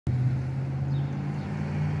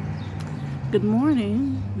Good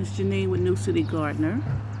morning, Miss Janine with New City Gardener.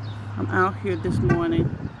 I'm out here this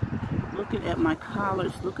morning looking at my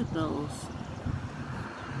collards. Look at those.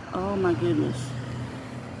 Oh my goodness.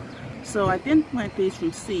 So I didn't plant these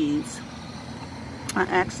from seeds. I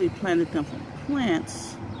actually planted them from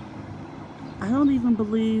plants. I don't even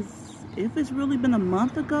believe if it's really been a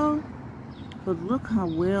month ago, but look how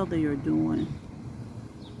well they are doing.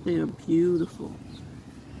 They are beautiful.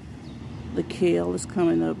 The kale is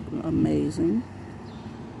coming up amazing.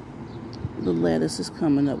 The lettuce is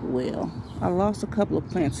coming up well. I lost a couple of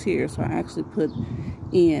plants here, so I actually put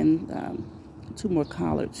in 2 more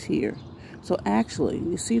collards here. So actually,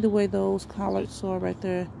 you see the way those collards are right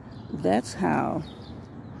there? That's how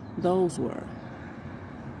those were.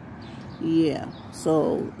 Yeah,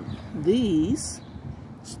 so these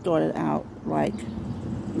started out like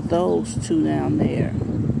those 2 down there.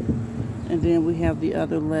 And then we have the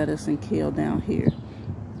other lettuce and kale down here.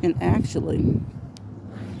 And actually,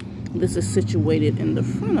 this is situated in the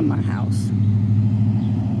front of my house.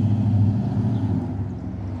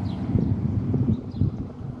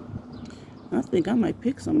 I think I might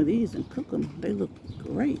pick some of these and cook them. They look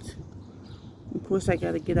great. Of course, I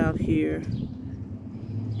got to get out here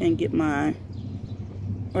and get my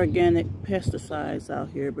organic pesticides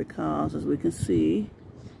out here because, as we can see,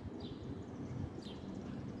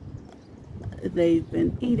 they've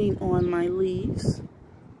been eating on my leaves.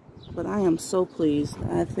 But I am so pleased.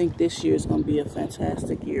 I think this year is going to be a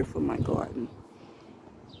fantastic year for my garden.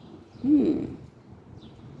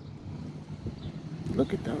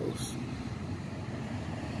 Look at those.